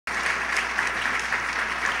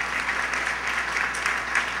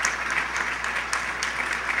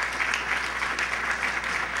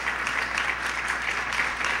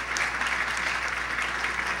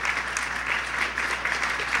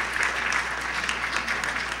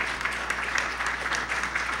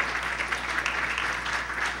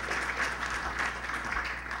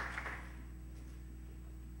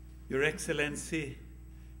Your Excellency,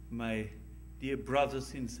 my dear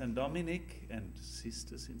brothers in St. Dominic and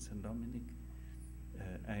sisters in St. Dominic,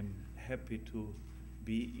 I'm happy to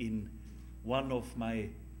be in one of my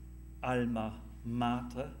alma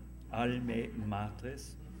matres,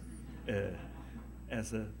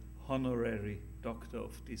 as a honorary doctor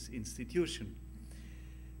of this institution.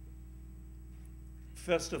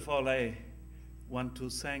 First of all, I want to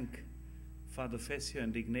thank Father Fessio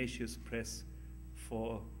and Ignatius Press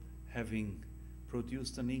for having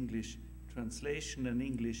produced an English translation, an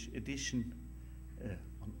English edition,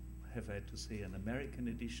 have I to say an American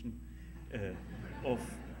edition of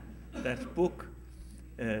that book.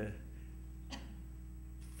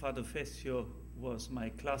 Father Fessio was my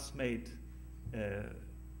classmate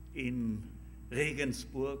in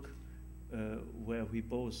Regensburg, where we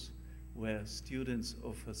both were students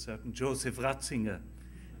of a certain Joseph Ratzinger.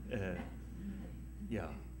 Yeah,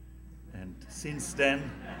 and since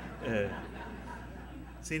then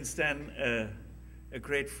a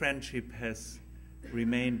great friendship has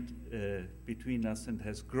remained between us and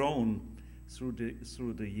has grown through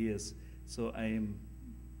the years. So I am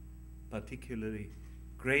particularly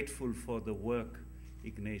grateful for the work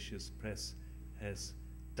Ignatius Press has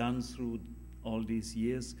done through all these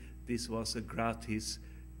years. This was a gratis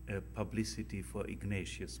publicity for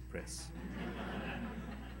Ignatius Press.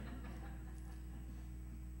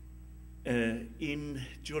 In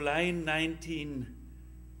July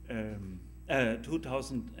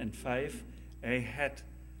 2005, I had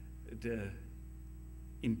the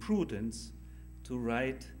imprudence to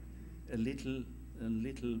write a little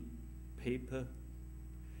paper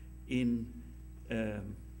in a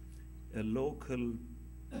local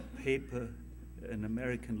paper, an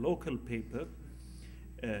American local paper.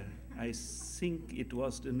 I think it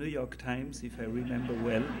was the New York Times, if I remember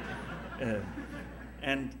well.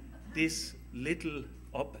 And this little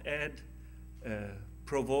op-ed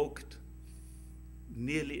provoked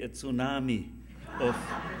nearly a tsunami of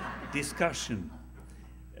discussion.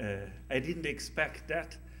 I didn't expect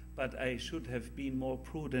that, but I should have been more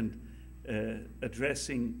prudent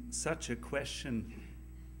addressing such a question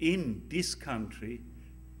in this country,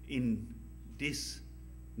 in this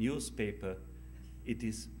newspaper. It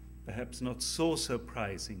is perhaps not so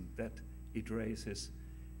surprising that it raises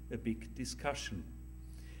a big discussion.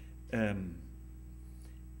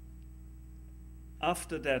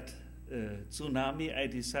 After that tsunami, I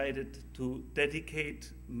decided to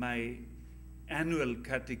dedicate my annual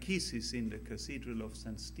catechesis in the Cathedral of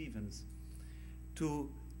St. Stephen's to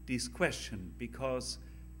this question, because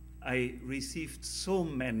I received so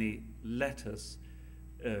many letters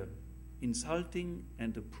insulting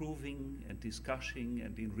and approving and discussing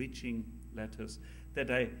and enriching letters, that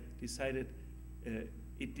I decided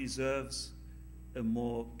it deserves a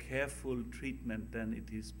more careful treatment than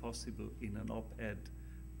it is possible in an op-ed,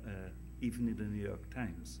 even in the New York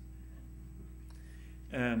Times.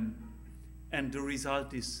 And the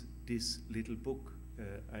result is this little book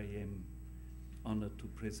I am honored to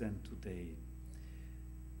present today.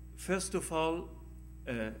 First of all,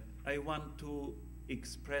 I want to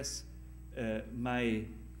express my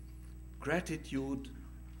gratitude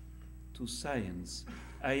to science.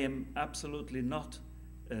 I am absolutely not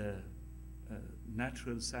a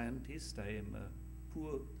natural scientist. I am a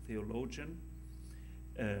poor theologian.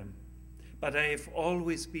 But I have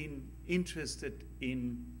always been interested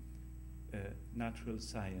in natural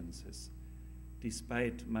sciences,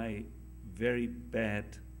 despite my very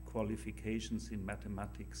bad qualifications in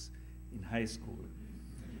mathematics in high school.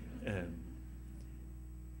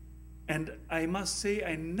 And I must say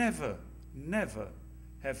I never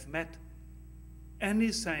have met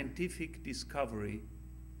any scientific discovery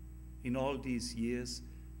in all these years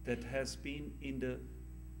that has been in the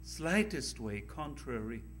slightest way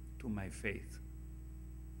contrary to my faith.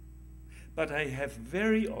 But I have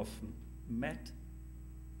very often met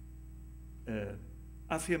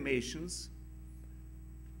affirmations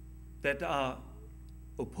that are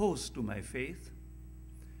opposed to my faith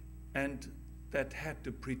and that had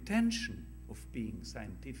the pretension of being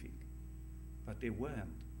scientific, but they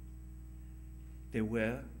weren't. They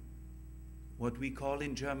were what we call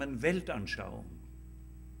in German Weltanschauung,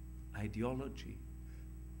 ideology,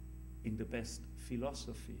 in the best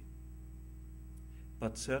philosophy,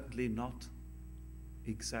 but certainly not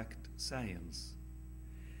exact science.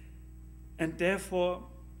 And therefore,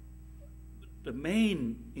 the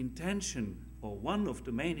main intention, or one of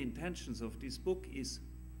the main intentions of this book is,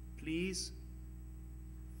 please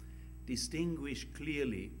distinguish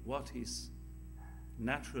clearly what is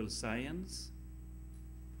natural science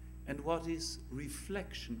and what is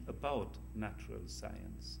reflection about natural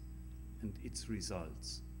science and its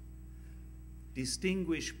results.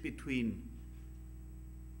 distinguish between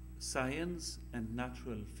science and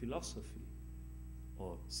natural philosophy,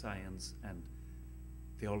 or science and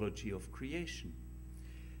theology of creation.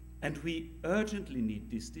 And we urgently need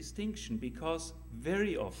this distinction, because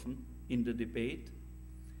very often in the debate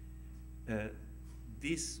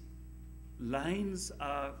these lines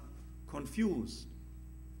are confused.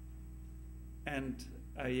 And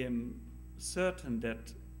I am certain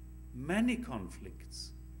that many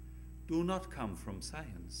conflicts do not come from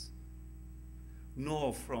science,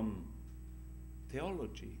 nor from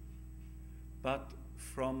theology, but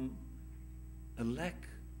from a lack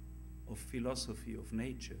of philosophy of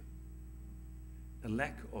nature, a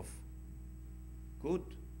lack of good,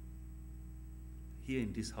 here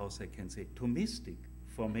in this house I can say Thomistic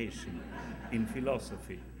formation in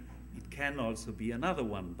philosophy. It can also be another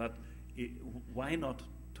one, but why not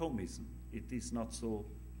Thomism? It is not so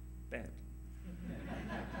bad.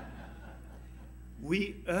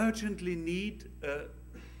 We urgently need a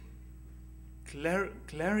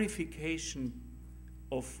clarification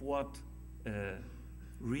of what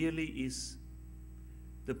really is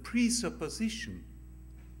the presupposition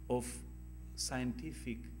of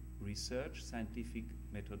scientific research, scientific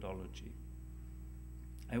methodology.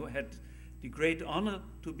 I had the great honor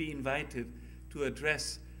to be invited to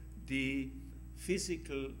address the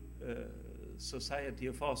Physical Society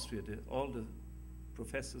of Austria, all the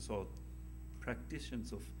professors or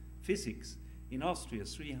practitioners of physics in Austria,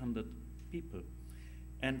 300 people.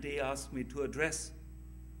 And they asked me to address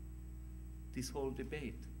this whole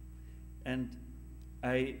debate. And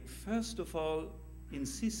I first of all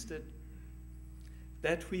insisted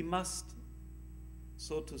that we must,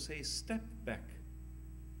 so to say, step back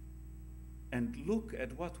and look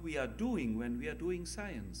at what we are doing when we are doing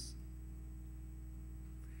science.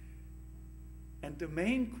 And the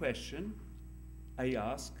main question I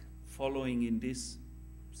ask, following in this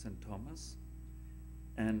St. Thomas,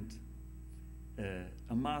 and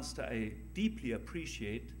a master I deeply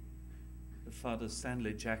appreciate, Father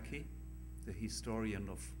Stanley Jackie, the historian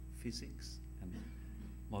of physics and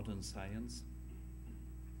modern science.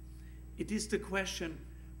 It is the question,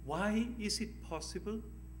 why is it possible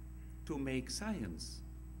to make science?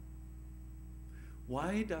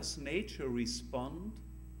 Why does nature respond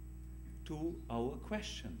to our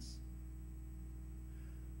questions?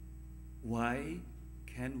 Why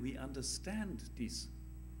can we understand this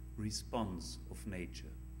response of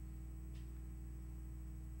nature?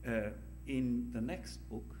 In the next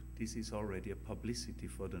book, this is already a publicity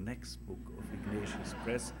for the next book of Ignatius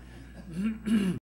Press,